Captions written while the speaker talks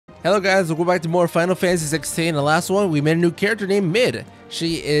Hello guys, welcome back to more Final Fantasy XVI. The last one, we made a new character named Mid.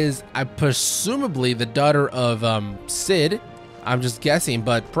 She is, presumably the daughter of Sid. I'm just guessing,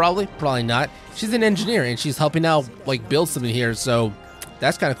 but probably not. She's an engineer and she's helping out, like, build something here, so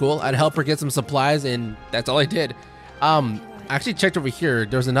that's kind of cool. I'd help her get some supplies, and that's all I did. I actually checked over here.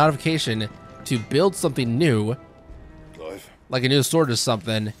 There was a notification to build something new, Clive? like a new sword or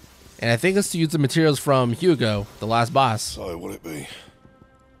something, and I think it's to use the materials from Hugo, the last boss. So, what'd it be?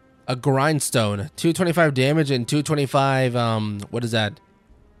 A grindstone, 225 damage and 225, what is that?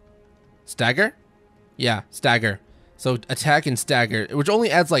 Stagger? Yeah, stagger. So attack and stagger, which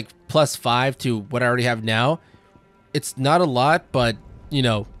only adds like +5 to what I already have now. It's not a lot, but you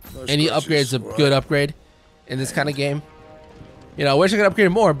know, Nice any gracious, upgrade's a right. good upgrade in this kind of game. You know, I wish I could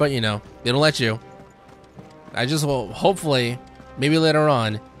upgrade more, but you know, they don't let you. I just will, hopefully, maybe later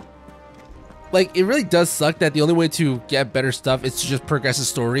on. Like, it really does suck that the only way to get better stuff is to just progress the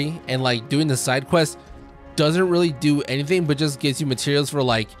story, and like doing the side quest doesn't really do anything but just gives you materials for,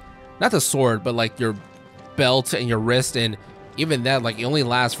 like, not the sword, but like your belt and your wrist, and even that, like, it only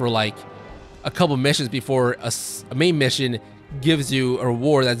lasts for like a couple missions before a main mission gives you a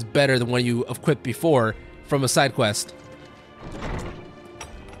reward that's better than what you equipped before from a side quest.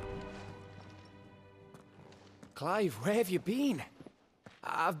 Clive, where have you been?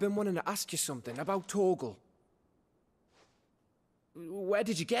 I've been wanting to ask you something about Torgal. Where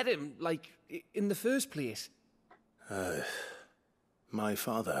did you get him, like, in the first place? My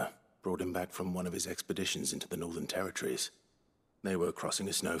father brought him back from one of his expeditions into the Northern Territories. They were crossing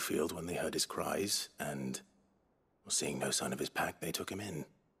a snowfield when they heard his cries, and, seeing no sign of his pack, they took him in.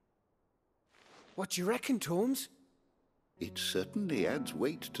 What do you reckon, Tomes? It certainly adds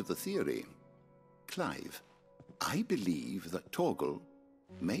weight to the theory. Clive, I believe that Torgal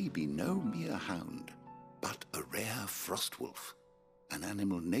may be no mere hound, but a rare frostwolf, an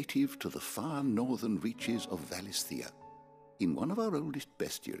animal native to the far northern reaches of Valisthea. In one of our oldest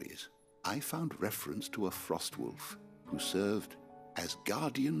bestiaries, I found reference to a frostwolf who served as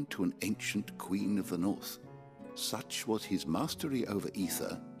guardian to an ancient queen of the north. Such was his mastery over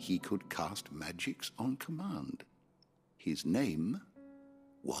ether, he could cast magics on command. His name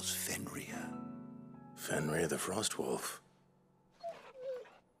was Fenrir. Fenrir the Frostwolf.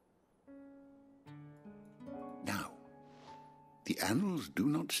 Now, the annals do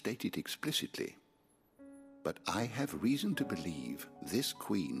not state it explicitly, but I have reason to believe this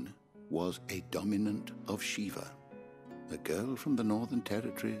queen was a dominant of Shiva, a girl from the Northern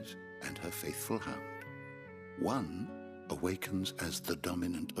Territories and her faithful hound. One awakens as the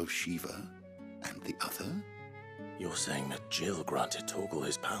dominant of Shiva, and the other? You're saying that Jill granted Torgal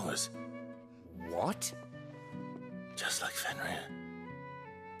his powers? What? Just like Fenrir.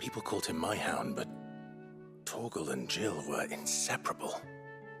 People called him my hound, but Torgal and Jill were inseparable.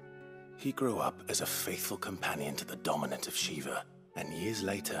 He grew up as a faithful companion to the dominant of Shiva, and years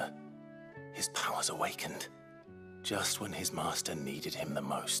later, his powers awakened, just when his master needed him the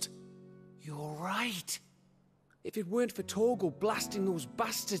most. You're right. If it weren't for Torgal blasting those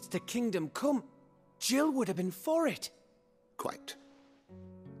bastards to Kingdom Come, Jill would have been for it. Quite.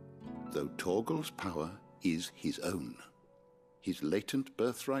 Though Torgal's power is his own, his latent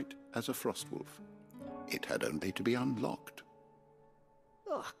birthright as a frostwolf, it had only to be unlocked.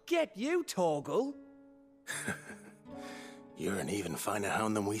 Oh, get you, Torgal. You're an even finer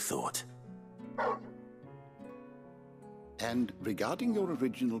hound than we thought. And regarding your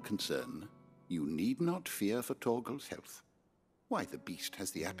original concern, you need not fear for Torgal's health. Why, the beast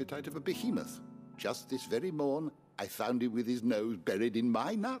has the appetite of a behemoth. Just this very morn, I found him with his nose buried in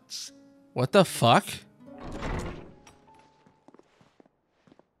my nuts. What the fuck? There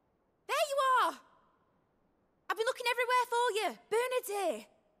you are! I've been looking everywhere for you. Bernard's here.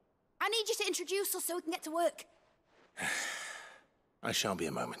 I need you to introduce us so we can get to work. I shan't be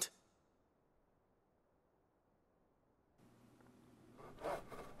a moment.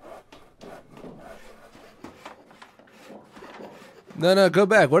 No, go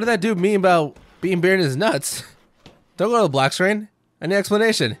back. What did that dude mean about being buried in his nuts? Don't go to the Black Screen. I need an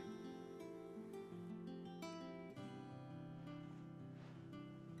explanation.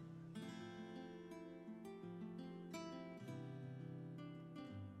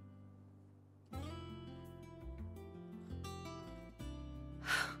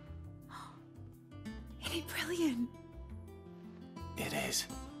 Isn't it brilliant? It is.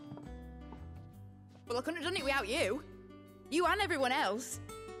 Well, I couldn't have done it without you. You and everyone else.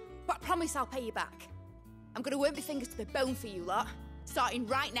 But I promise I'll pay you back. I'm gonna work my fingers to the bone for you lot, starting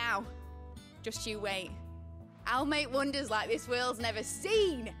right now. Just you wait. I'll make wonders like this world's never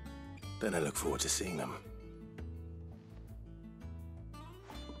seen. Then I look forward to seeing them.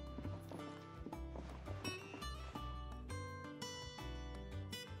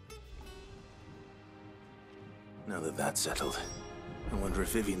 Now that that's settled, I wonder if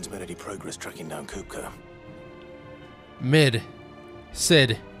Vivian's made any progress tracking down Kupka. Mid.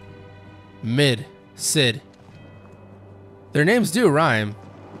 Sid. Mid. Sid. Their names do rhyme.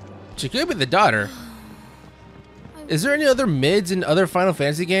 She could be the daughter. Is there any other mids in other Final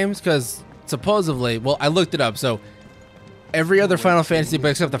Fantasy games? Because supposedly, well, I looked it up, so every other Final Fantasy but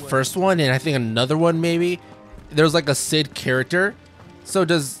except the first one, and I think another one maybe, there's like a Sid character. So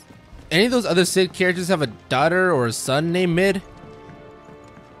does any of those other Sid characters have a daughter or a son named Mid?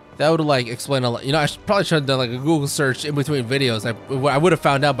 That would like explain a lot. You know, probably should have done like a Google search in between videos. I would have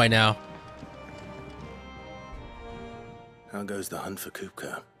found out by now. How goes the hunt for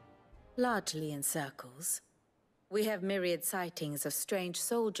Kupka? Largely in circles. We have myriad sightings of strange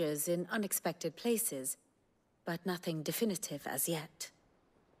soldiers in unexpected places, but nothing definitive as yet.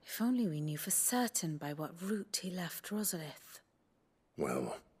 If only we knew for certain by what route he left Rosalith.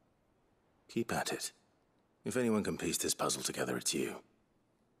 Well, keep at it. If anyone can piece this puzzle together, it's you.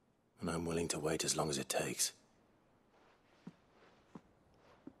 And I'm willing to wait as long as it takes.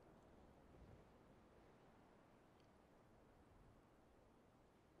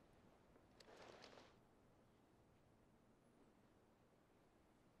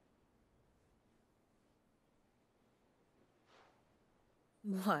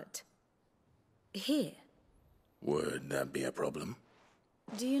 What? Here? Would that be a problem?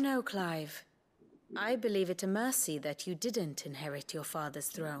 Do you know, Clive? I believe it a mercy that you didn't inherit your father's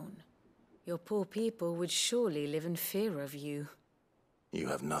throne. Your poor people would surely live in fear of you. You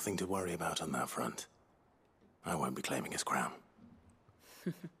have nothing to worry about on that front. I won't be claiming his crown.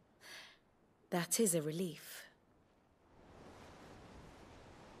 That is a relief.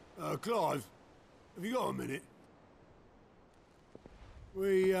 Clive, have you got a minute?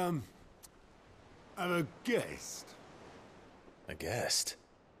 We, have a guest. A guest?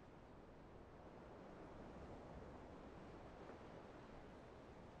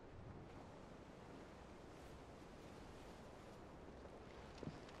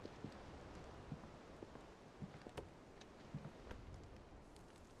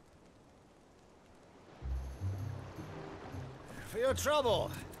 For your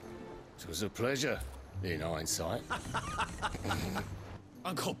trouble. It was a pleasure, in hindsight.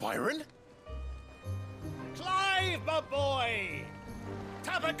 Uncle Byron? Clive, my boy!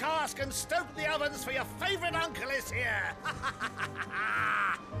 Tap a cask and stoke the ovens for your favorite uncle is here!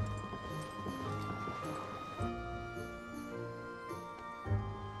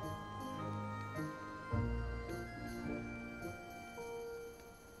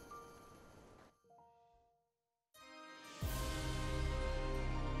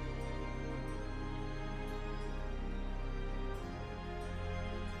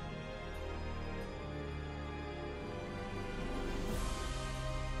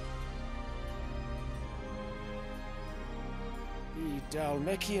 The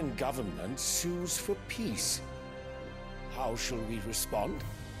Dalmekian government sues for peace. How shall we respond?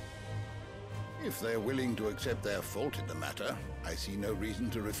 If they're willing to accept their fault in the matter, I see no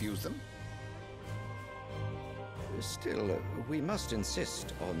reason to refuse them. Still, we must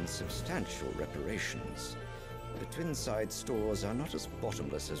insist on substantial reparations. The Twinside stores are not as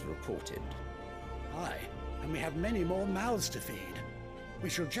bottomless as reported. Aye, and we have many more mouths to feed. We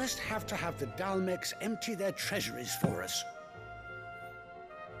shall just have to have the Dalmeks empty their treasuries for us.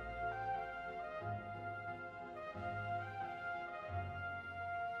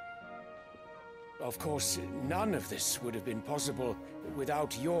 Of course, none of this would have been possible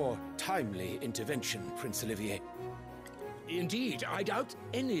without your timely intervention, Prince Olivier. Indeed, I doubt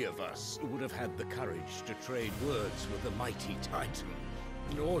any of us would have had the courage to trade words with the mighty Titan,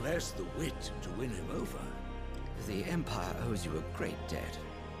 nor less the wit to win him over. The Empire owes you a great debt.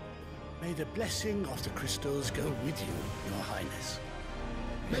 May the blessing of the crystals go with you, Your Highness.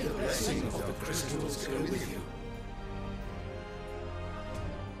 May the blessing of the crystals go with you.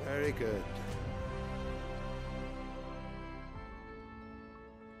 Very good.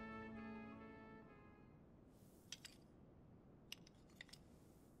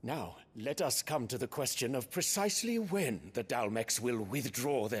 Now, let us come to the question of precisely when the Dalmeks will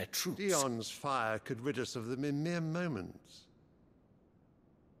withdraw their troops. Dion's fire could rid us of them in mere moments.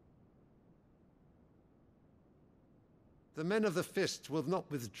 The men of the Fist will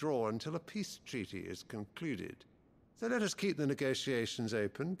not withdraw until a peace treaty is concluded. So let us keep the negotiations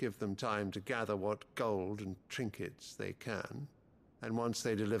open, give them time to gather what gold and trinkets they can, and once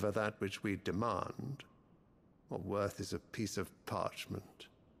they deliver that which we demand, what worth is a piece of parchment?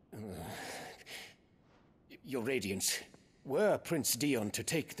 Your Radiance, were Prince Dion to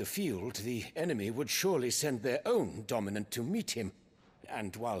take the field, the enemy would surely send their own dominant to meet him.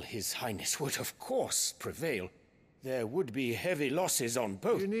 And while His Highness would of course prevail, There would be heavy losses on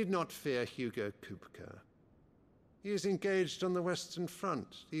both. You need not fear Hugo Kupka. He is engaged on the Western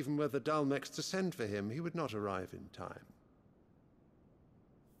Front. Even were the Dalmex to send for him, he would not arrive in time.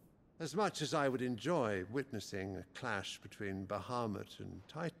 As much as I would enjoy witnessing a clash between Bahamut and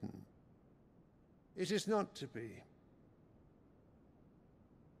Titan, it is not to be.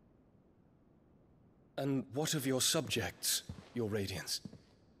 And what of your subjects, your Radiance?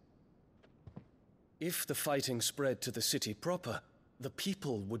 If the fighting spread to the city proper, the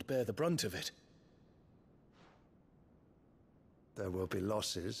people would bear the brunt of it. There will be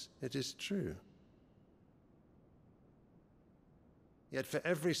losses, it is true. Yet for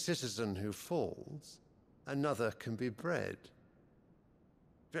every citizen who falls, another can be bred.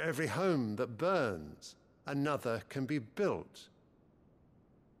 For every home that burns, another can be built.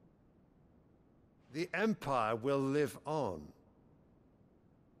 The Empire will live on.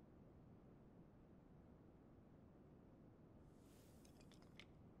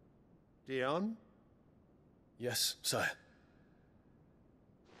 Dion? Yes, sire.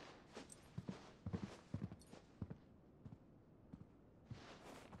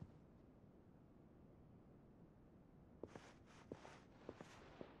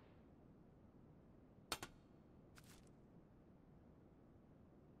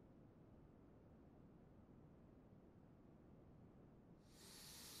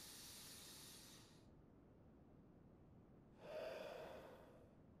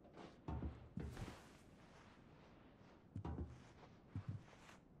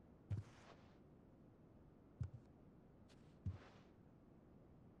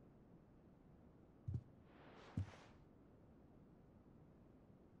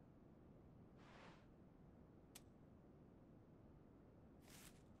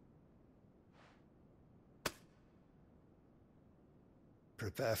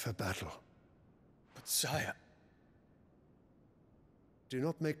 Prepare for battle. But sire... Do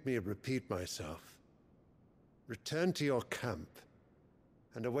not make me repeat myself. Return to your camp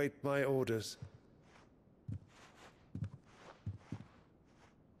and await my orders.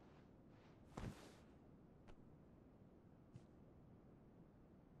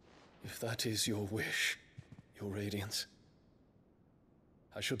 If that is your wish, your Radiance,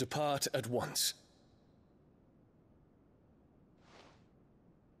 I shall depart at once.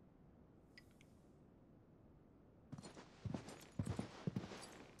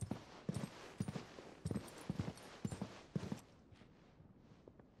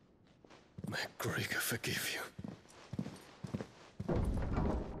 May Gregor forgive you.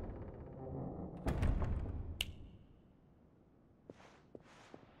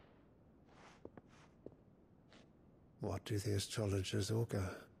 What do the astrologers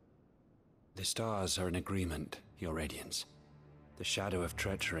augur? The stars are in agreement, your Radiance. The shadow of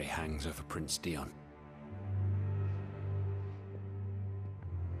treachery hangs over Prince Dion.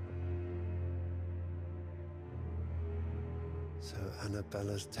 So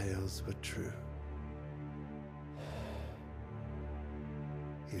Annabella's tales were true.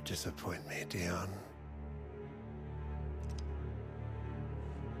 You disappoint me, Dion.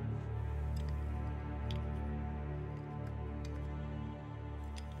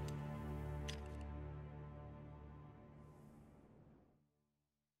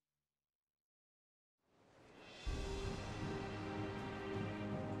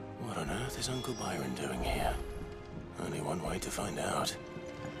 What on earth is Uncle Byron doing here? Only one way to find out.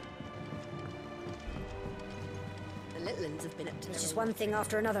 The Littlands have been up to There's just one thing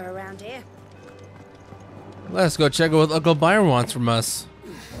after another around here. Let's go check out what Uncle Byron wants from us.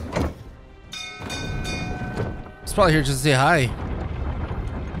 He's probably here just to say hi.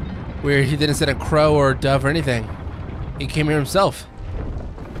 Weird, he didn't send a crow or a dove or anything. He came here himself.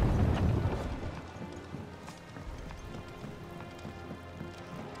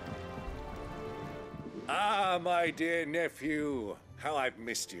 Ah, my dear nephew. How I've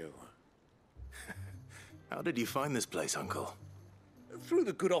missed you. How did you find this place, Uncle? Through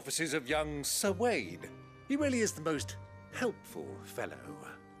the good offices of young Sir Wade. He really is the most helpful fellow.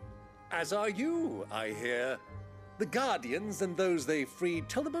 As are you, I hear. The Guardians and those they freed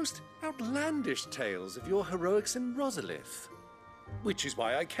tell the most outlandish tales of your heroics in Rosalith. Which is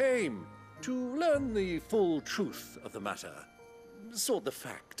why I came, to learn the full truth of the matter. Sort the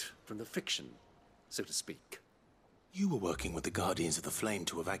fact from the fiction, so to speak. You were working with the Guardians of the Flame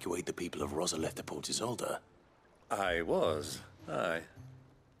to evacuate the people of Rosalith to Port Isolde. I was, aye.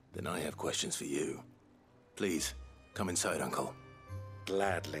 Then I have questions for you. Please, come inside, Uncle.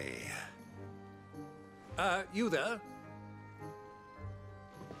 Gladly. You there?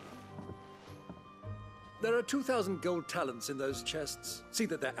 There are 2,000 gold talents in those chests. See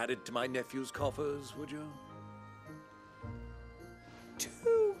that they're added to my nephew's coffers, would you?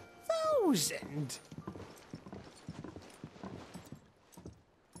 1,000?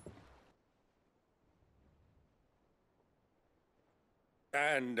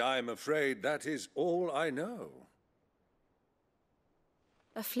 And I'm afraid that is all I know.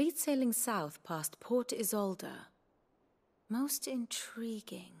 A fleet sailing south past Port Isolde. Most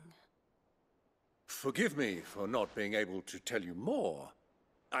intriguing. Forgive me for not being able to tell you more.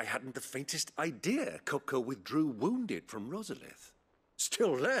 I hadn't the faintest idea Kupka withdrew wounded from Rosalith.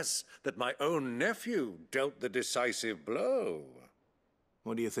 Still less that my own nephew dealt the decisive blow.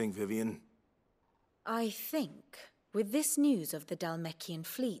 What do you think, Vivian? I think, with this news of the Dhalmekian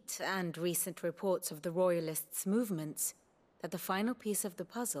fleet and recent reports of the Royalists' movements, that the final piece of the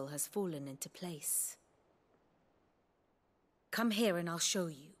puzzle has fallen into place. Come here and I'll show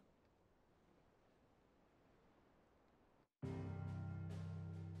you.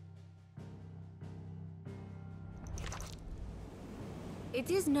 It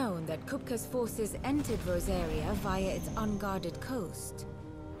is known that Kupka's forces entered Rosaria via its unguarded coast.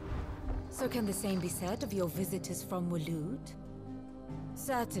 So can the same be said of your visitors from Waloed?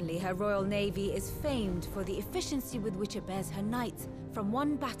 Certainly her royal navy is famed for the efficiency with which it bears her knights from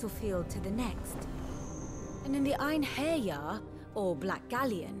one battlefield to the next. And in the Einherjar, or Black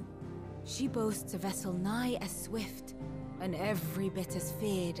Galleon, she boasts a vessel nigh as swift and every bit as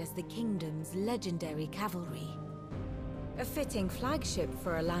feared as the kingdom's legendary cavalry. A fitting flagship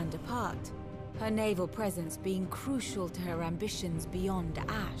for a land apart, her naval presence being crucial to her ambitions beyond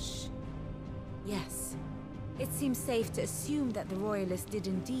Ash. Yes, it seems safe to assume that the Royalists did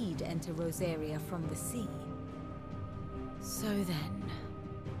indeed enter Rosaria from the sea. So then,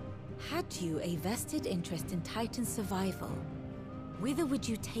 had you a vested interest in Titan's survival, whither would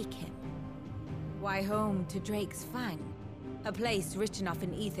you take him? Why, home to Drake's Fang, a place rich enough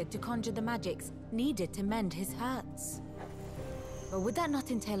in ether to conjure the magics needed to mend his hurts. But would that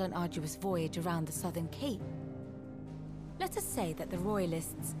not entail an arduous voyage around the southern cape? Let us say that the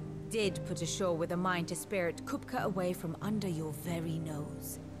Royalists did put ashore with a mind to spirit Kupka away from under your very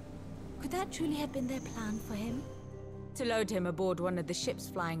nose. Could that truly have been their plan for him? To load him aboard one of the ships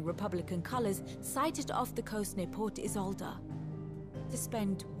flying Republican colors sighted off the coast near Port Isolde. To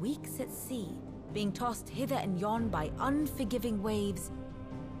spend weeks at sea, being tossed hither and yon by unforgiving waves,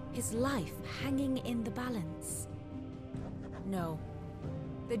 his life hanging in the balance. No.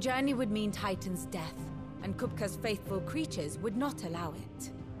 The journey would mean Titan's death, and Kupka's faithful creatures would not allow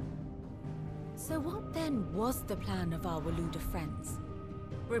it. So what then was the plan of our Waluda friends?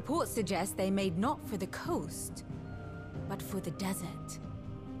 Reports suggest they made not for the coast, but for the desert.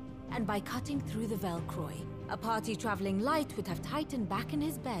 And by cutting through the Velcroy, a party traveling light would have Titan back in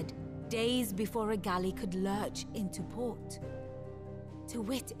his bed days before a galley could lurch into port. To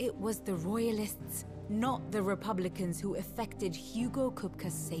wit, it was the Royalists, not the Republicans, who effected Hugo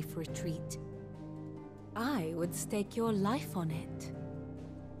Kupka's safe retreat. I would stake your life on it.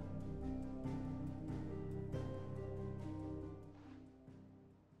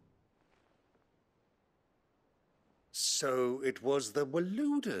 So it was the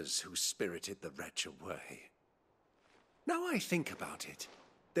Waluders who spirited the wretch away. Now I think about it,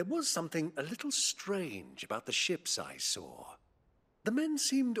 there was something a little strange about the ships I saw. The men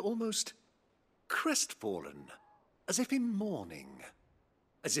seemed almost crestfallen, as if in mourning,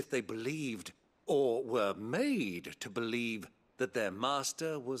 as if they believed, or were made to believe, that their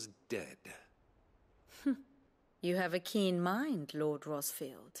master was dead. You have a keen mind, Lord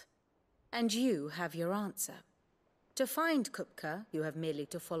Rosfield. And you have your answer. To find Kupka, you have merely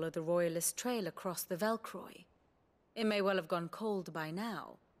to follow the Royalist trail across the Velcroy. It may well have gone cold by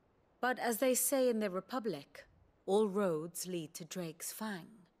now, but as they say in the Republic, all roads lead to Drake's Fang.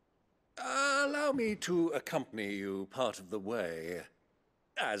 Allow me to accompany you part of the way.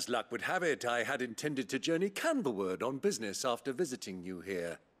 As luck would have it, I had intended to journey Canberward on business after visiting you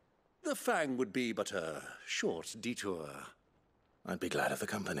here. The Fang would be but a short detour. I'd be glad of the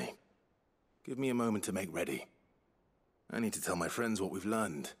company. Give me a moment to make ready. I need to tell my friends what we've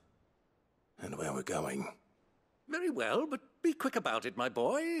learned, and where we're going. Very well, but be quick about it, my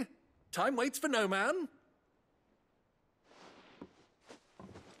boy. Time waits for no man.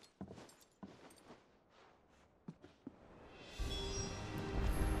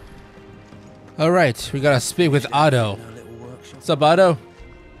 Alright, we gotta speak with Otto. What's up, Otto?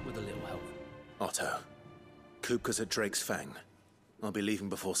 With a little help. Otto, Kupka's at Drake's Fang. I'll be leaving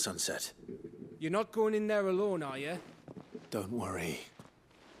before sunset. You're not going in there alone, are you? Don't worry.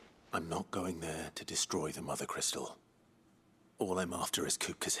 I'm not going there to destroy the Mother Crystal. All I'm after is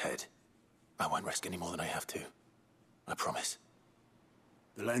Kupka's head. I won't risk any more than I have to. I promise.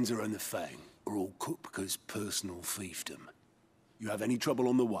 The lands around the Fang are all Kupka's personal fiefdom. You have any trouble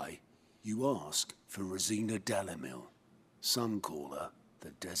on the way, You ask for Rosina Dalamil. Some call her the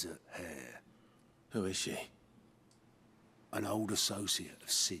Desert Hare. Who is she? An old associate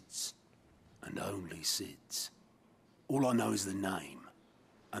of Sid's. And only Sid's. All I know is the name,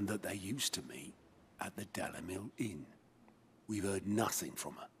 and that they used to meet at the Dalamil Inn. We've heard nothing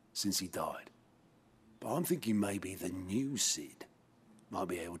from her since he died. But I'm thinking maybe the new Sid might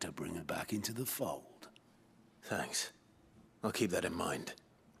be able to bring her back into the fold. Thanks. I'll keep that in mind.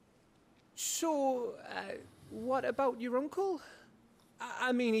 So, what about your uncle?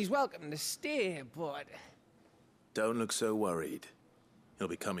 I mean, he's welcome to stay, but... Don't look so worried. He'll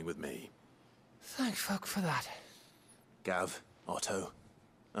be coming with me. Thank fuck for that. Gav, Otto,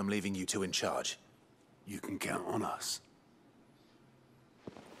 I'm leaving you two in charge. You can count on us.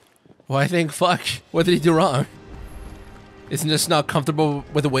 Well, I think, fuck. What did he do wrong? Isn't just not comfortable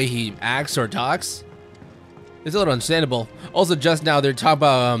with the way he acts or talks? It's a little understandable. Also, just now they're talking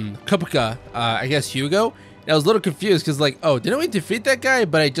about Kupka, I guess Hugo. And I was a little confused because, like, oh, didn't we defeat that guy?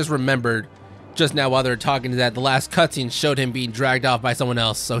 But I just remembered just now while they were talking that the last cutscene showed him being dragged off by someone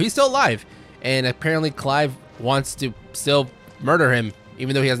else. So he's still alive. And apparently Clive wants to still murder him,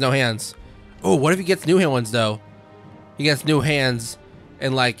 even though he has no hands. Oh, what if he gets new ones, though? He gets new hands,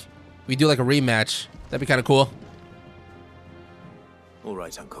 and, like, we do, like, a rematch. That'd be kind of cool. All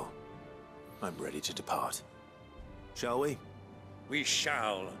right, Uncle. I'm ready to depart. Shall we? We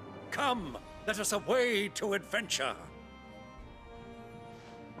shall. Come, let us away to adventure.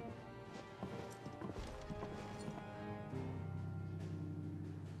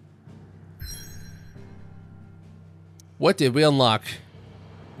 What did we unlock?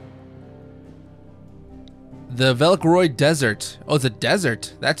 The Velcroy Desert. Oh, it's a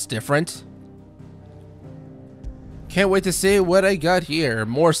desert. That's different. Can't wait to see what I got here.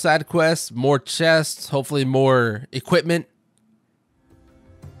 More side quests, more chests, hopefully more equipment.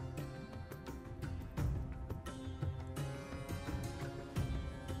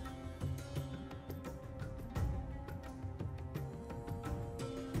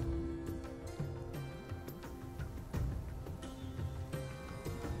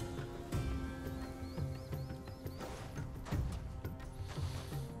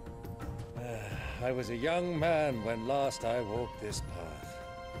 I was a young man when last I walked this path.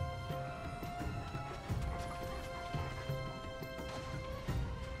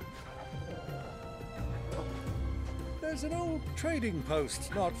 There's an old trading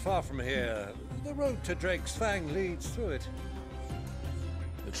post not far from here. The road to Drake's Fang leads through it.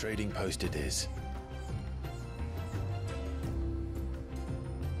 The trading post it is.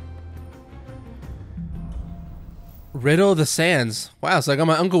 Riddle of the Sands. Wow, so I got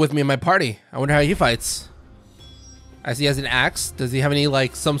my uncle with me in my party. I wonder how he fights. I see he has an axe. Does he have any,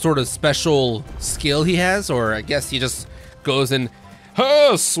 like, some sort of special skill he has? Or I guess he just goes and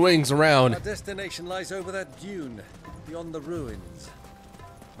swings around. Our destination lies over that dune, beyond the ruins.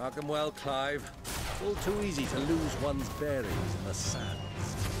 Mark 'em well, Clive. It's all too easy to lose one's bearings in the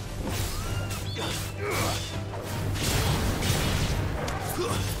sands.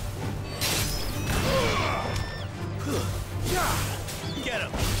 Get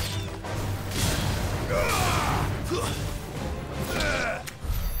him!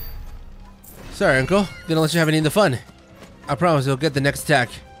 Sorry, Uncle. Didn't let you have any of the fun. I promise you'll get the next attack.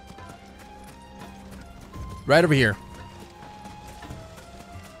 Right over here.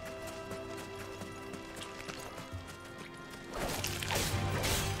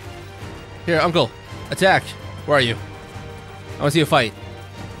 Here, Uncle. Attack. Where are you? I want to see you fight.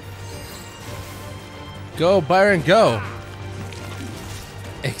 Go, Byron, go.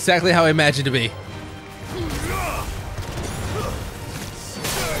 Exactly how I imagined to be.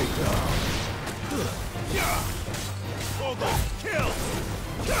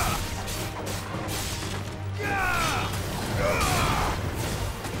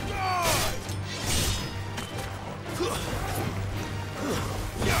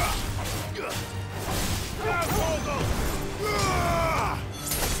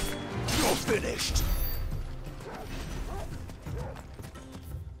 You're finished.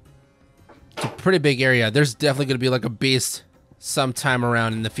 It's a pretty big area. There's definitely going to be like a beast sometime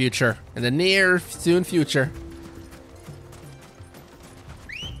around in the future. In the near, soon future.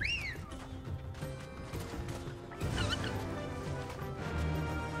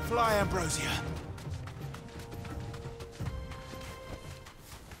 Fly, Ambrosia.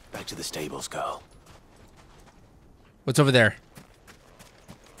 Back to the stables, girl. What's over there?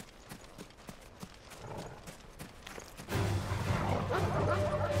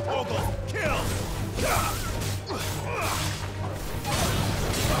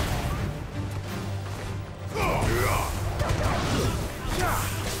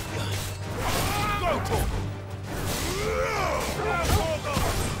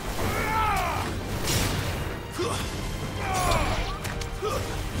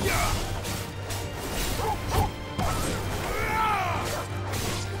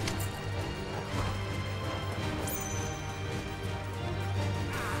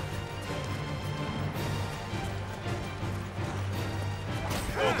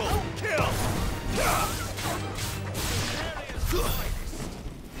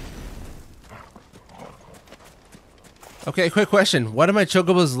 Okay, quick question. Why do my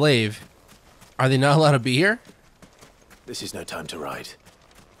chocobos leave? Are they not allowed to be here? This is no time to ride.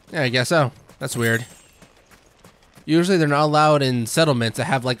 Yeah, I guess so. That's weird. Usually they're not allowed in settlements to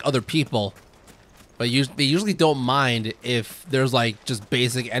have like other people. But they usually don't mind if there's like just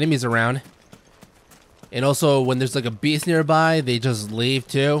basic enemies around. And also when there's like a beast nearby, they just leave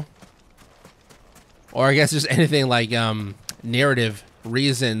too. Or I guess just anything like narrative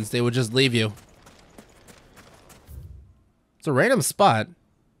reasons, they would just leave you. It's a random spot.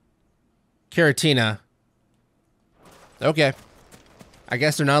 Karatina. Okay. I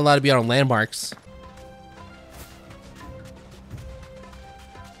guess they're not allowed to be on landmarks.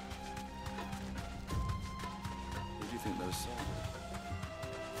 Who do you think those soldiers?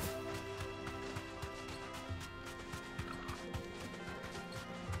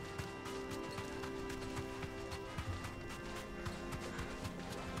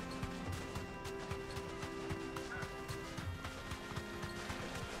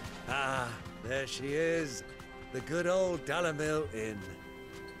 Ah, there she is. The good old Dalamil Inn.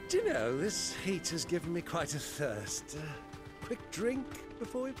 Do you know, this heat has given me quite a thirst. Quick drink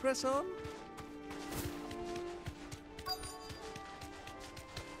before we press on?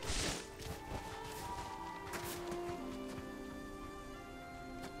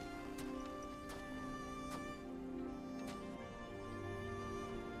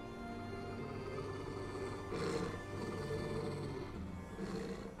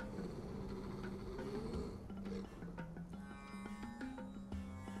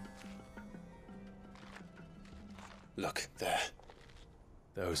 Look, there.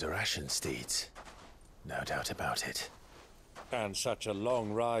 Those are ashen steeds. No doubt about it. And such a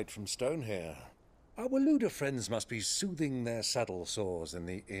long ride from Stonehere. Our Waluda friends must be soothing their saddle sores in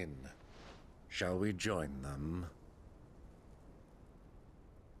the inn. Shall we join them?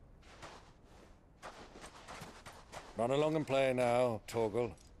 Run along and play now,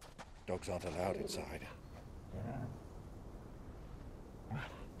 Torgal. Dogs aren't allowed inside.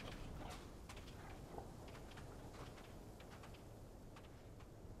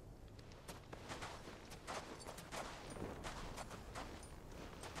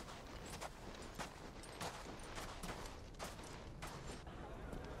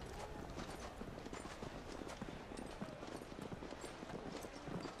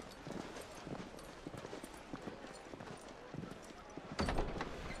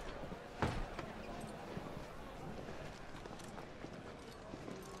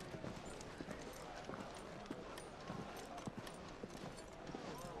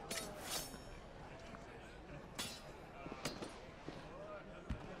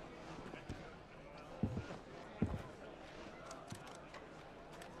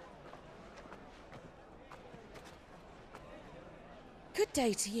 Good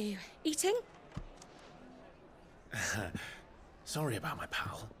day to you. Eating? Sorry about my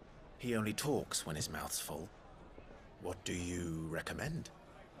pal. He only talks when his mouth's full. What do you recommend?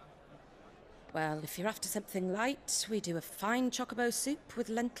 Well, if you're after something light, we do a fine chocobo soup with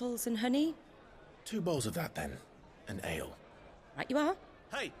lentils and honey. 2 bowls of that, then. An ale. Right you are.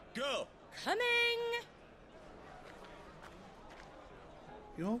 Hey, girl! Coming!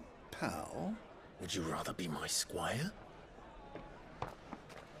 Your pal? Would you rather be my squire?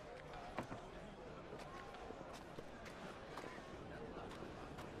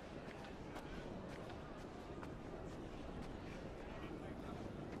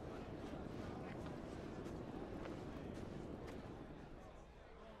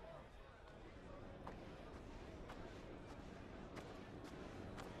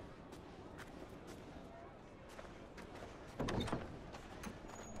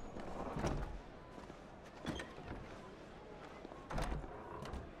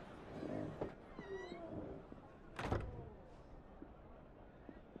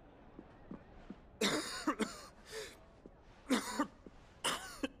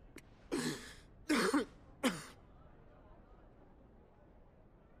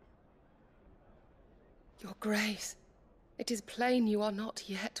 Your Grace, it is plain you are not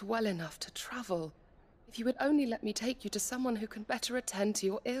yet well enough to travel. If you would only let me take you to someone who can better attend to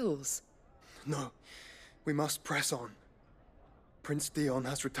your ills. No, we must press on. Prince Dion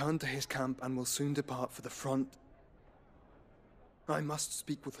has returned to his camp and will soon depart for the front. I must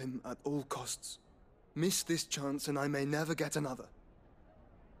speak with him at all costs. Miss this chance and I may never get another.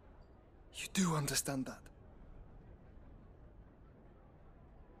 You do understand that?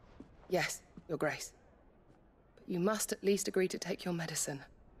 Yes, Your Grace. But you must at least agree to take your medicine.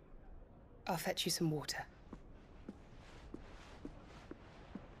 I'll fetch you some water.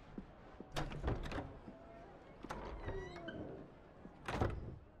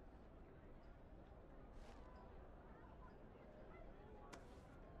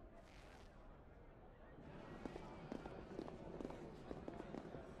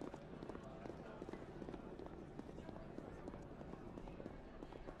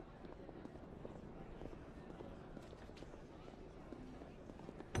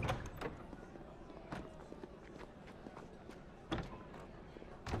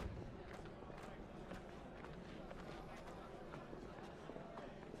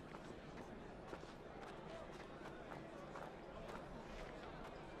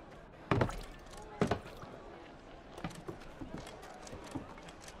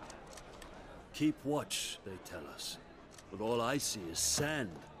 keep watch, they tell us. But all I see is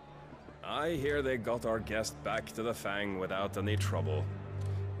sand. I hear they got our guest back to the Fang without any trouble.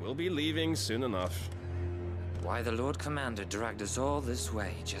 We'll be leaving soon enough. Why the Lord Commander dragged us all this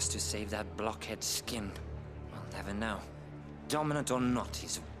way just to save that blockhead skin, we'll never know. Dominant or not,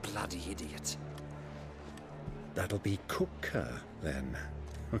 he's a bloody idiot. That'll be Cooker, then.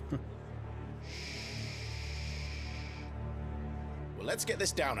 Well, let's get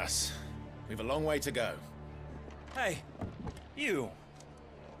this down us. We've a long way to go. Hey, you!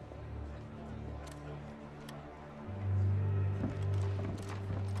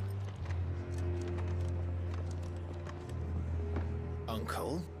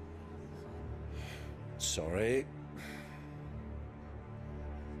 Uncle? Sorry.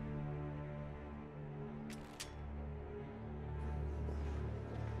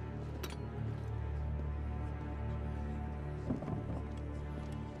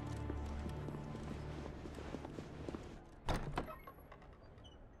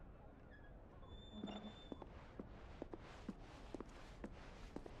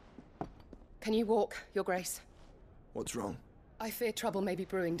 Can you walk, Your Grace? What's wrong? I fear trouble may be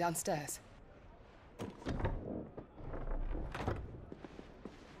brewing downstairs.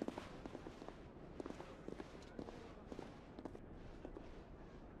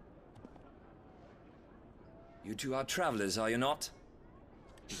 You two are travelers, are you not?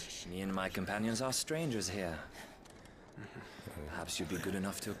 Me and my companions are strangers here. Perhaps you'd be good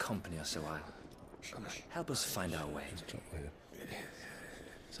enough to accompany us a while. Help us find our way.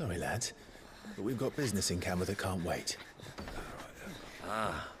 Sorry, lads, but we've got business in Camber that can't wait.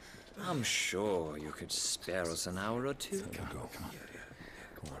 Ah, I'm sure you could spare us an hour or two. Come on.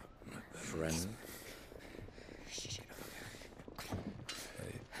 Friend.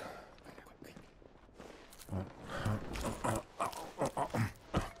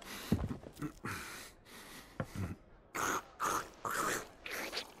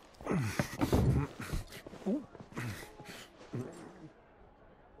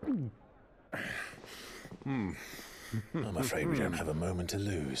 I'm afraid we don't have a moment to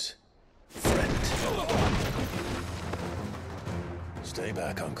lose. Friend. Stay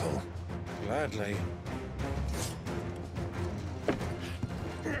back, Uncle. Gladly.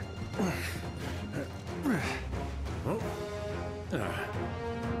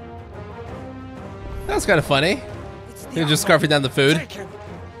 That's kind of funny. You're just scarfing down the food.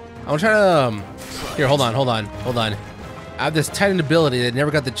 I'm trying to, here, hold on. I have this titan ability that I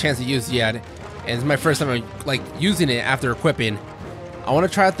never got the chance to use yet. And it's my first time like using it after equipping. I want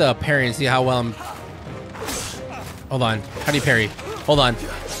to try out the parry and see how well I'm. Hold on. How do you parry? Hold on.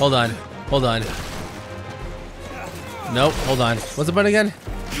 Nope. Hold on. What's the button again?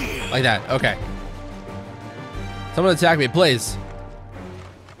 Like that. Okay. Someone attack me, please.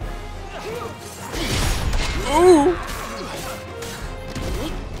 Ooh.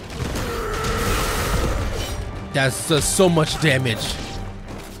 That's just so much damage.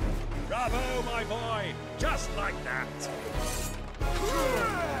 Bravo, my boy! Just like that!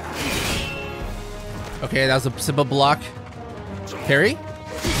 Okay, that was a simple block. Parry?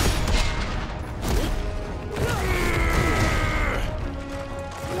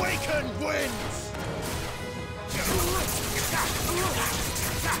 Waken wins!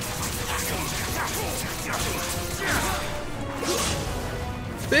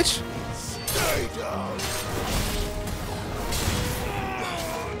 Bitch! Stay down!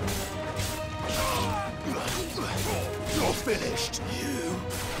 You're finished.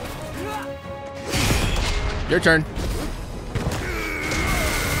 Your turn.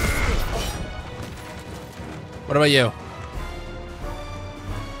 What about you?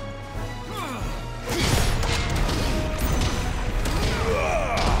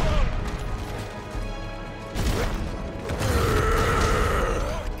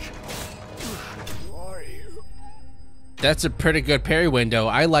 That's a pretty good parry window.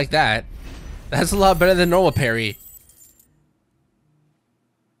 I like that. That's a lot better than normal parry.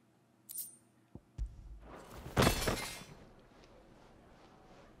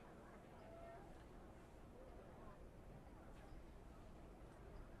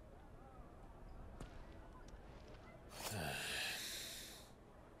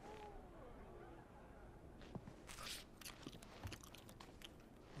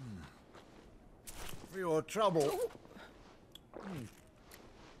 For your trouble.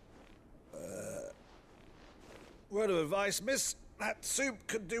 Word of advice, miss. That soup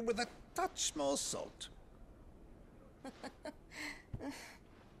could do with a touch more salt.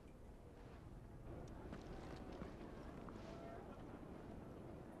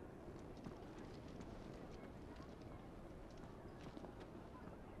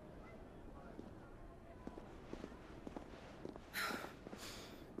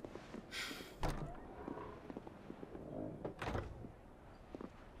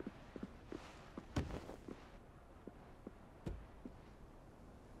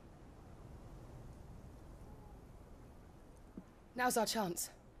 Now's our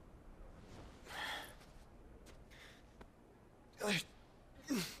chance.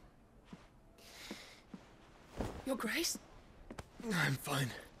 Your Grace? I'm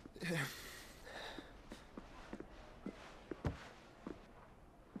fine.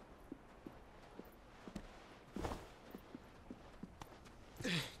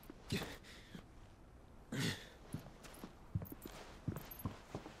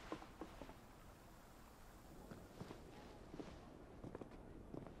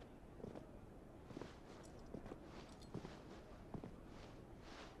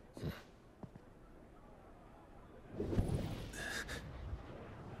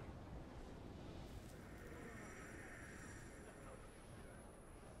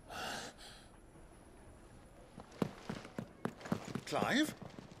 Clive?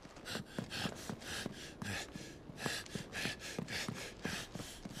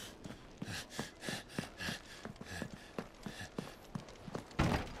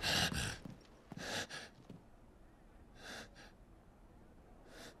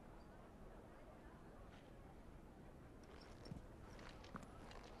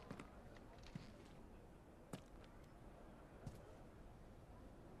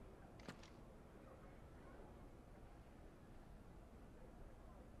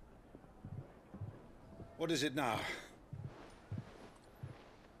 What is it now?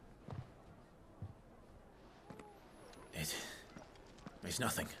 It's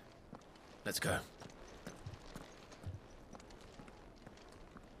nothing. Let's go.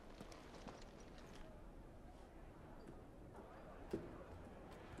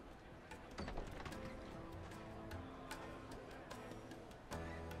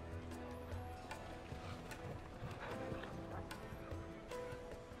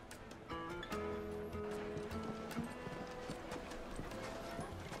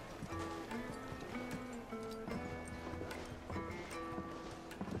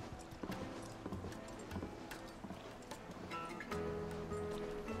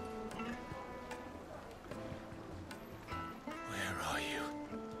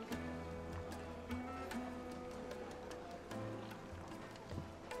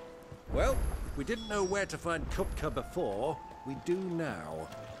 Well, we didn't know where to find Kupka before. We do now.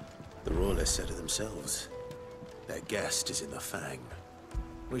 The Royalists said it themselves. Their guest is in the Fang.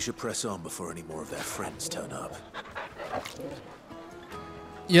 We should press on before any more of their friends turn up.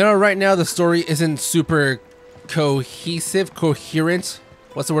 You know, right now the story isn't super coherent.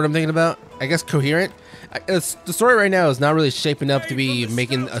 What's the word I'm thinking about? I guess coherent. The story right now is not really shaping up to be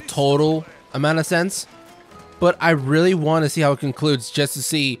making a total amount of sense. But I really want to see how it concludes, just to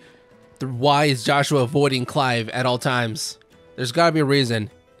see why is Joshua avoiding Clive at all times. There's got to be a reason.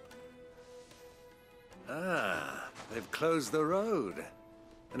 Ah, they've closed the road.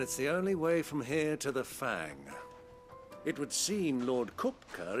 And it's the only way from here to the Fang. It would seem Lord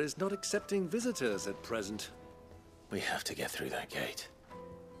Kupka is not accepting visitors at present. We have to get through that gate.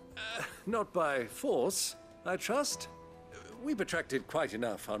 Not by force, I trust. We've attracted quite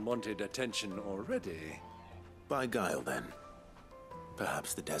enough unwanted attention already. By guile, then.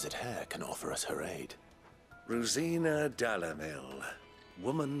 Perhaps the Desert Hare can offer us her aid. Rosina Dalamil,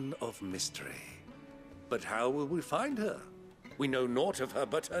 woman of mystery. But how will we find her? We know naught of her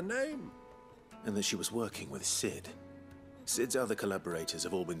but her name. And that she was working with Cid. Cid's other collaborators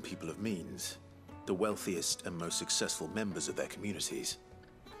have all been people of means, the wealthiest and most successful members of their communities.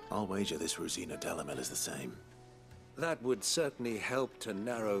 I'll wager this Rosina Dalamil is the same. That would certainly help to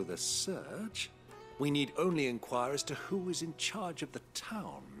narrow the search. We need only inquire as to who is in charge of the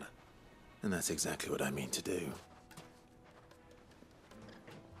town. And that's exactly what I mean to do.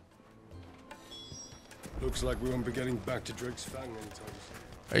 Looks like we won't be getting back to Drake's Fang anytime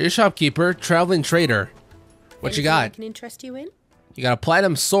soon. Are you a shopkeeper, traveling trader? What you got? I can interest you in? You got a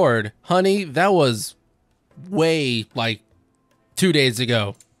platinum sword. Honey, that was way, like, 2 days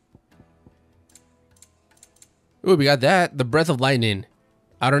ago. Ooh, we got that. The Breath of Lightning.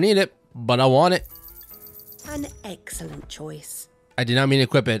 I don't need it, but I want it. An excellent choice. I did not mean to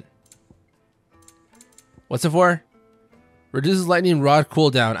equip it. What's it for? Reduces lightning rod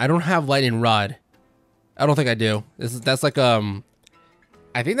cooldown. I don't have lightning rod. I don't think I do. That's like I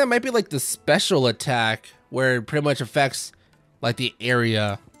think that might be like the special attack where it pretty much affects like the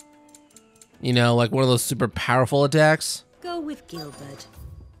area. You know, like one of those super powerful attacks. Go with Gilbert.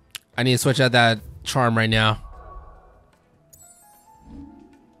 I need to switch out that charm right now.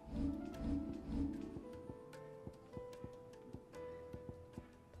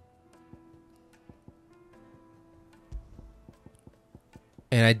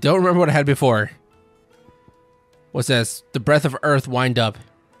 And I don't remember what I had before. What's this? The Breath of Earth wind up.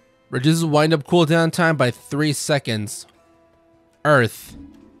 Reduces wind up cooldown time by 3 seconds. Earth.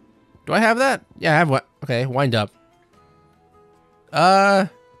 Do I have that? Yeah, I have what? Okay, wind up.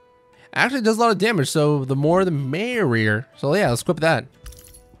 Actually it does a lot of damage, so the more the merrier. So yeah, let's equip that.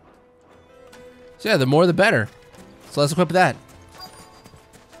 So yeah, the more the better. So let's equip that.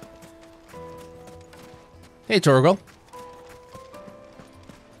 Hey, Torgal.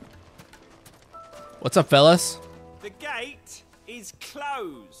 What's up, fellas? The gate is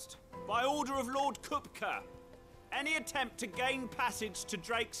closed by order of Lord Kupka. Any attempt to gain passage to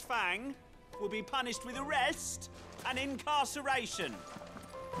Drake's Fang will be punished with arrest and incarceration.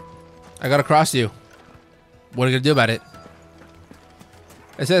 I gotta cross you. What are you gonna do about it?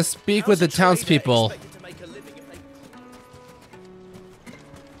 It says speak with the townspeople.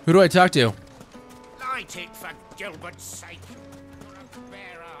 Who do I talk to? Light it for Gilbert's sake. You're a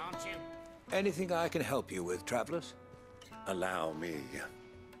bearer, aren't you? Anything I can help you with, travelers? Allow me.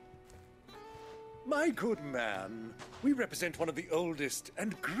 My good man, we represent one of the oldest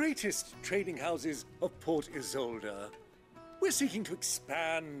and greatest trading houses of Port Isolde. We're seeking to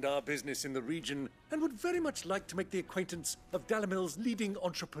expand our business in the region and would very much like to make the acquaintance of Dalamil's leading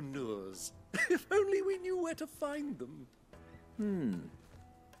entrepreneurs. If only we knew where to find them.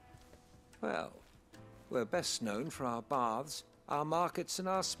 Well, we're best known for our baths, our markets, and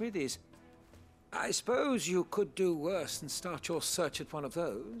our smithies. I suppose you could do worse than start your search at one of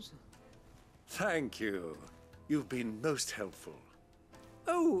those. Thank you. You've been most helpful.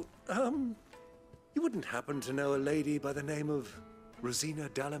 Oh, you wouldn't happen to know a lady by the name of Rosina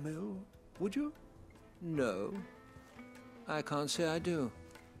Dalamil, would you? No, I can't say I do.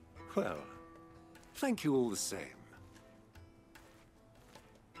 Well, thank you all the same.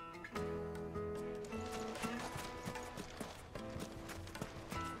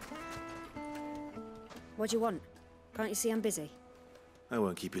 What do you want? Can't you see I'm busy? I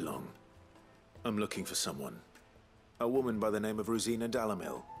won't keep you long. I'm looking for someone. A woman by the name of Rosina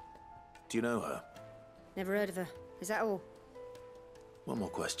Dalamil. Do you know her? Never heard of her. Is that all? One more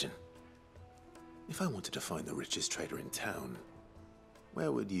question. If I wanted to find the richest trader in town,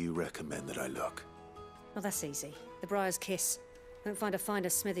 where would you recommend that I look? Oh, that's easy. The Briar's Kiss. Won't find a finer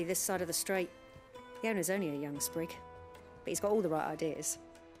smithy this side of the strait. The owner's only a young sprig, but he's got all the right ideas.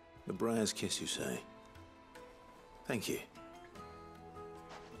 The Briar's Kiss, you say? Thank you.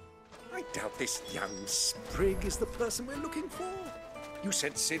 I doubt this young sprig is the person we're looking for. You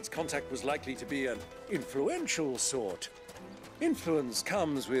said Sid's contact was likely to be an influential sort. Influence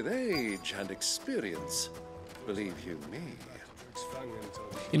comes with age and experience. Believe you me.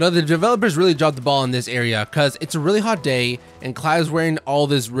 You know, the developers really dropped the ball in this area because it's a really hot day and Clive's wearing all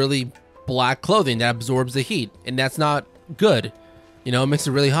this really black clothing that absorbs the heat, and that's not good. You know, it makes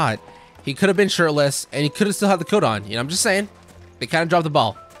it really hot. He could have been shirtless and he could have still had the coat on. You know, I'm just saying. They kind of dropped the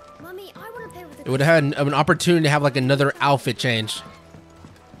ball. Mummy, I want to play with the... It would have had an opportunity to have like another outfit change.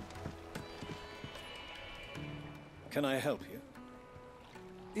 Can I help you?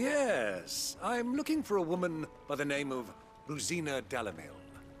 Yes, I'm looking for a woman by the name of Rosina Dalamil.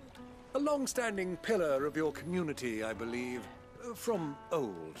 A long-standing pillar of your community, I believe, from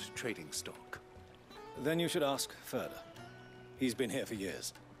old trading stock. Then you should ask further. He's been here for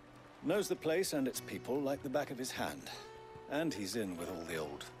years. Knows the place and its people like the back of his hand. And he's in with all the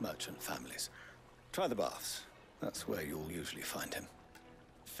old merchant families. Try the baths. That's where you'll usually find him.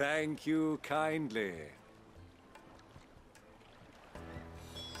 Thank you kindly.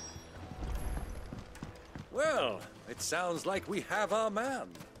 Well, it sounds like we have our man.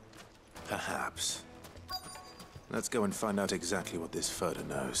 Perhaps. Let's go and find out exactly what this Furter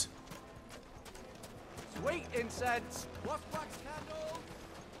knows. Sweet incense, wax candles.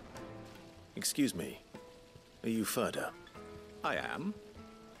 Excuse me. Are you Furter? I am.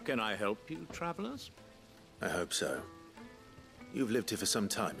 Can I help you, travelers? I hope so. You've lived here for some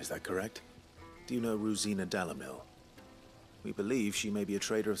time, is that correct? Do you know Rosina Dalamil? We believe she may be a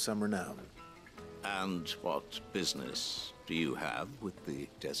trader of some renown. And what business do you have with the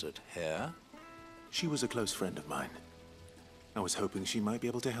desert hare? She was a close friend of mine. I was hoping she might be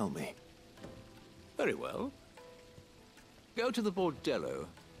able to help me. Very well. Go to the bordello.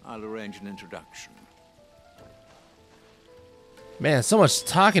 I'll arrange an introduction. Man, so much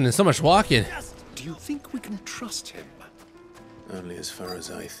talking and so much walking. Do you think we can trust him? Only as far as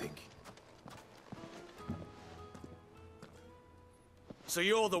I think. So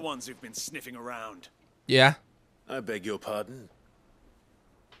you're the ones who've been sniffing around? Yeah. I beg your pardon?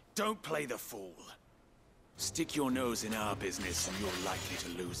 Don't play the fool. Stick your nose in our business and you're likely to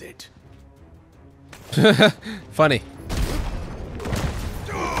lose it. Funny.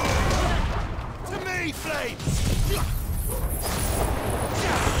 To me, Flames!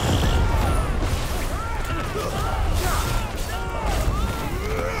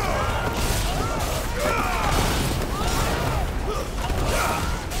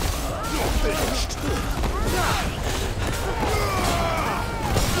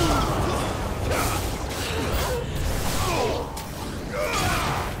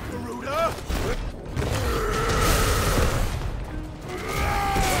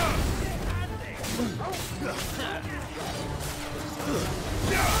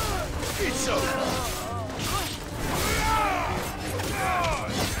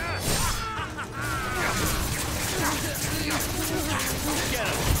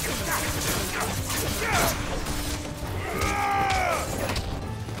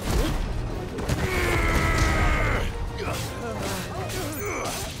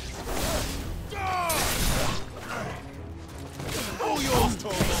 All yours,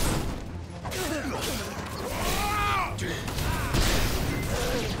 Torvald.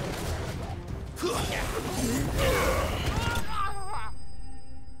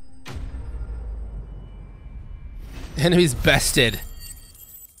 Enemies bested.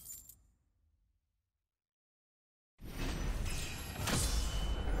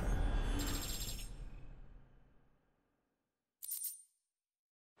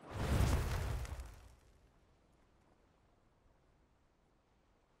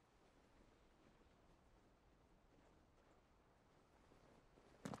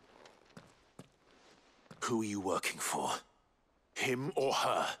 Who are you working for? Him or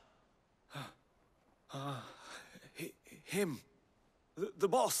her? Him. The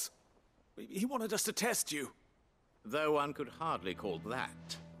boss. He wanted us to test you. Though one could hardly call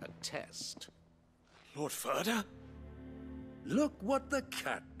that a test. Lord Ferda? Look what the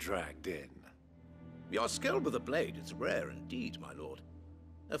cat dragged in. Your skill with the blade is rare indeed, my lord.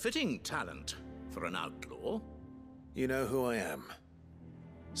 A fitting talent for an outlaw. You know who I am.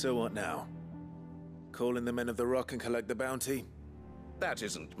 So what now? Call in the Men of the Rock and collect the bounty? That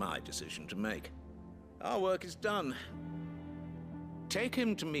isn't my decision to make. Our work is done. Take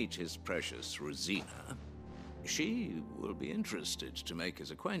him to meet his precious Rosina. She will be interested to make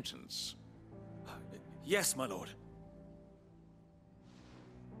his acquaintance. Yes, my lord.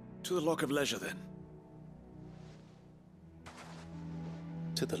 To the Lock of Leisure, then.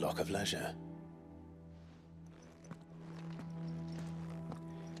 To the Lock of Leisure.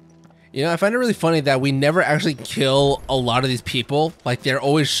 You know, I find it really funny that we never actually kill a lot of these people. Like, they're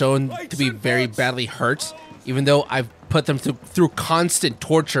always shown to be very badly hurt, even though I've put them through constant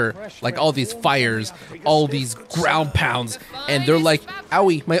torture, like all these fires, all these ground pounds, and they're like,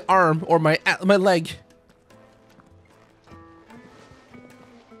 owie, my arm, or my leg.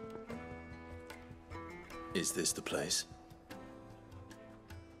 Is this the place?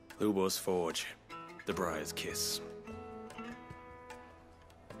 Ubor's Forge. The Briar's Kiss.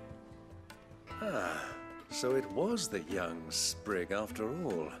 Ah, so it was the young sprig after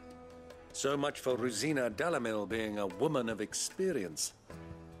all. So much for Rosina Dalamil being a woman of experience.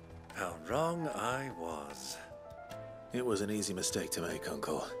 How wrong I was. It was an easy mistake to make,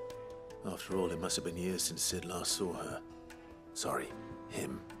 Uncle. After all, it must have been years since Sid last saw her. Sorry,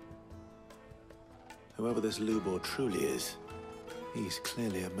 him. Whoever this Lubor truly is, he's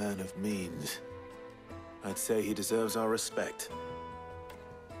clearly a man of means. I'd say he deserves our respect.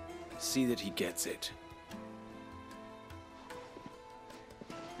 See that he gets it.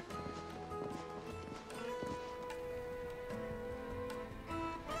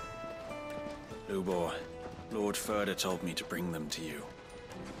 Lubor, Lord Ferda told me to bring them to you.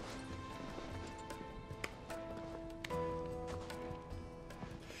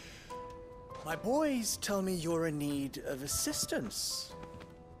 My boys tell me you're in need of assistance.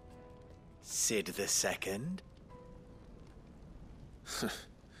 Sid the Second?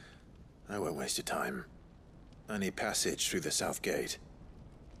 I won't waste your time. I need passage through the south gate.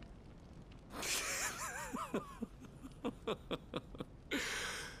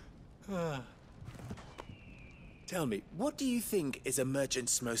 Tell me, what do you think is a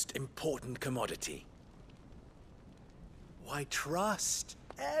merchant's most important commodity? Why, trust.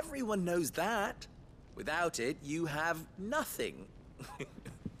 Everyone knows that. Without it, you have nothing.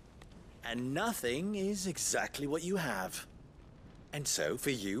 And nothing is exactly what you have. And so,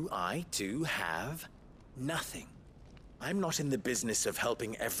 for you, I, too, have nothing. I'm not in the business of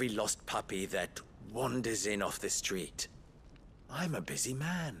helping every lost puppy that wanders in off the street. I'm a busy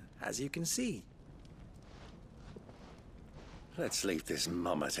man, as you can see. Let's leave this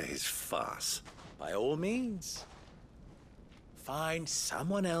mummer to his farce. By all means. Find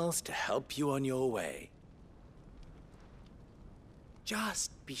someone else to help you on your way.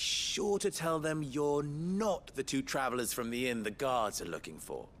 Just be sure to tell them you're not the two travelers from the inn the guards are looking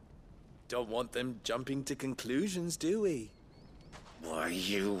for. Don't want them jumping to conclusions, do we? Why,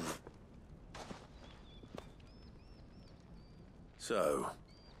 you... So,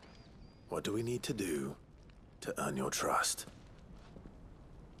 what do we need to do to earn your trust?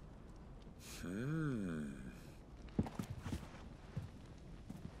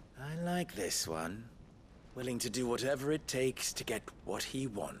 I like this one. Willing to do whatever it takes to get what he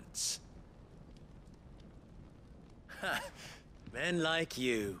wants. Ha! Men like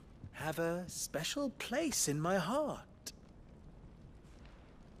you. have a special place in my heart.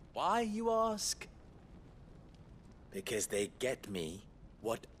 Why, you ask? Because they get me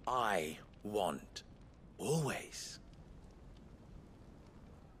what I want. Always.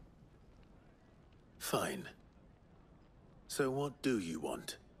 Fine. So what do you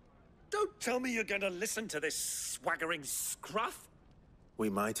want? Don't tell me you're going to listen to this swaggering scruff. We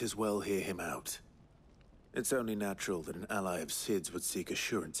might as well hear him out. It's only natural that an ally of Sid's would seek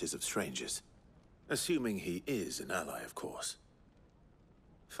assurances of strangers. Assuming he is an ally, of course.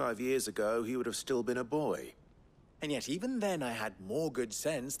 5 years ago, he would have still been a boy. And yet even then I had more good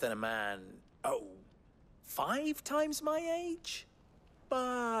sense than a man, 5 times my age?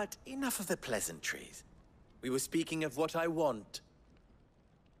 But enough of the pleasantries. We were speaking of what I want.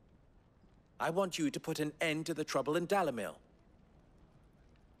 I want you to put an end to the trouble in Dalamil.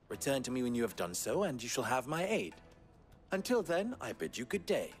 Return to me when you have done so, and you shall have my aid. Until then, I bid you good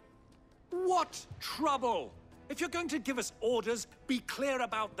day. What trouble? If you're going to give us orders, be clear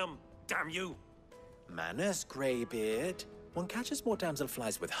about them, damn you! Manners, Greybeard. One catches more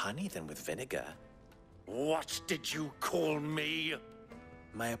damselflies with honey than with vinegar. What did you call me?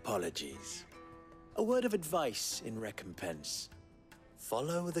 My apologies. A word of advice in recompense.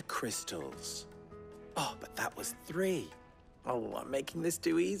 Follow the crystals. Oh, but that was 3. Oh, I'm making this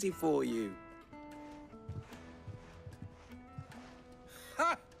too easy for you.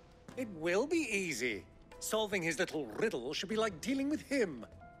 Ha! It will be easy. Solving his little riddle should be like dealing with him.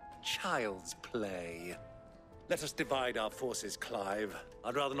 Child's play. Let us divide our forces, Clive.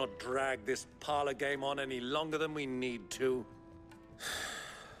 I'd rather not drag this parlor game on any longer than we need to.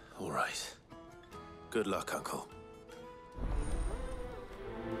 All right. Good luck, Uncle.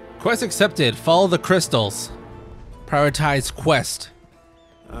 Quest accepted. Follow the crystals. Prioritize quest.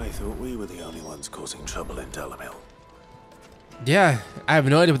 I thought we were the only ones causing trouble in Dalamil. Yeah, I have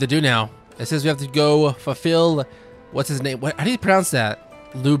no idea what to do now. It says we have to go fulfill... What's his name? How do you pronounce that?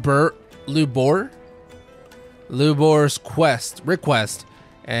 Lubor's request.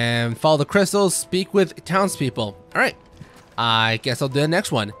 And follow the crystals. Speak with townspeople. Alright. I guess I'll do the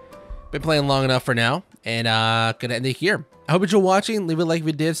next one. Been playing long enough for now. And gonna end it here. I hope you enjoyed watching. Leave a like if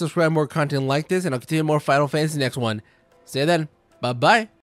you did. Subscribe for more content like this. And I'll continue more Final Fantasy next one. See you then. Bye-bye.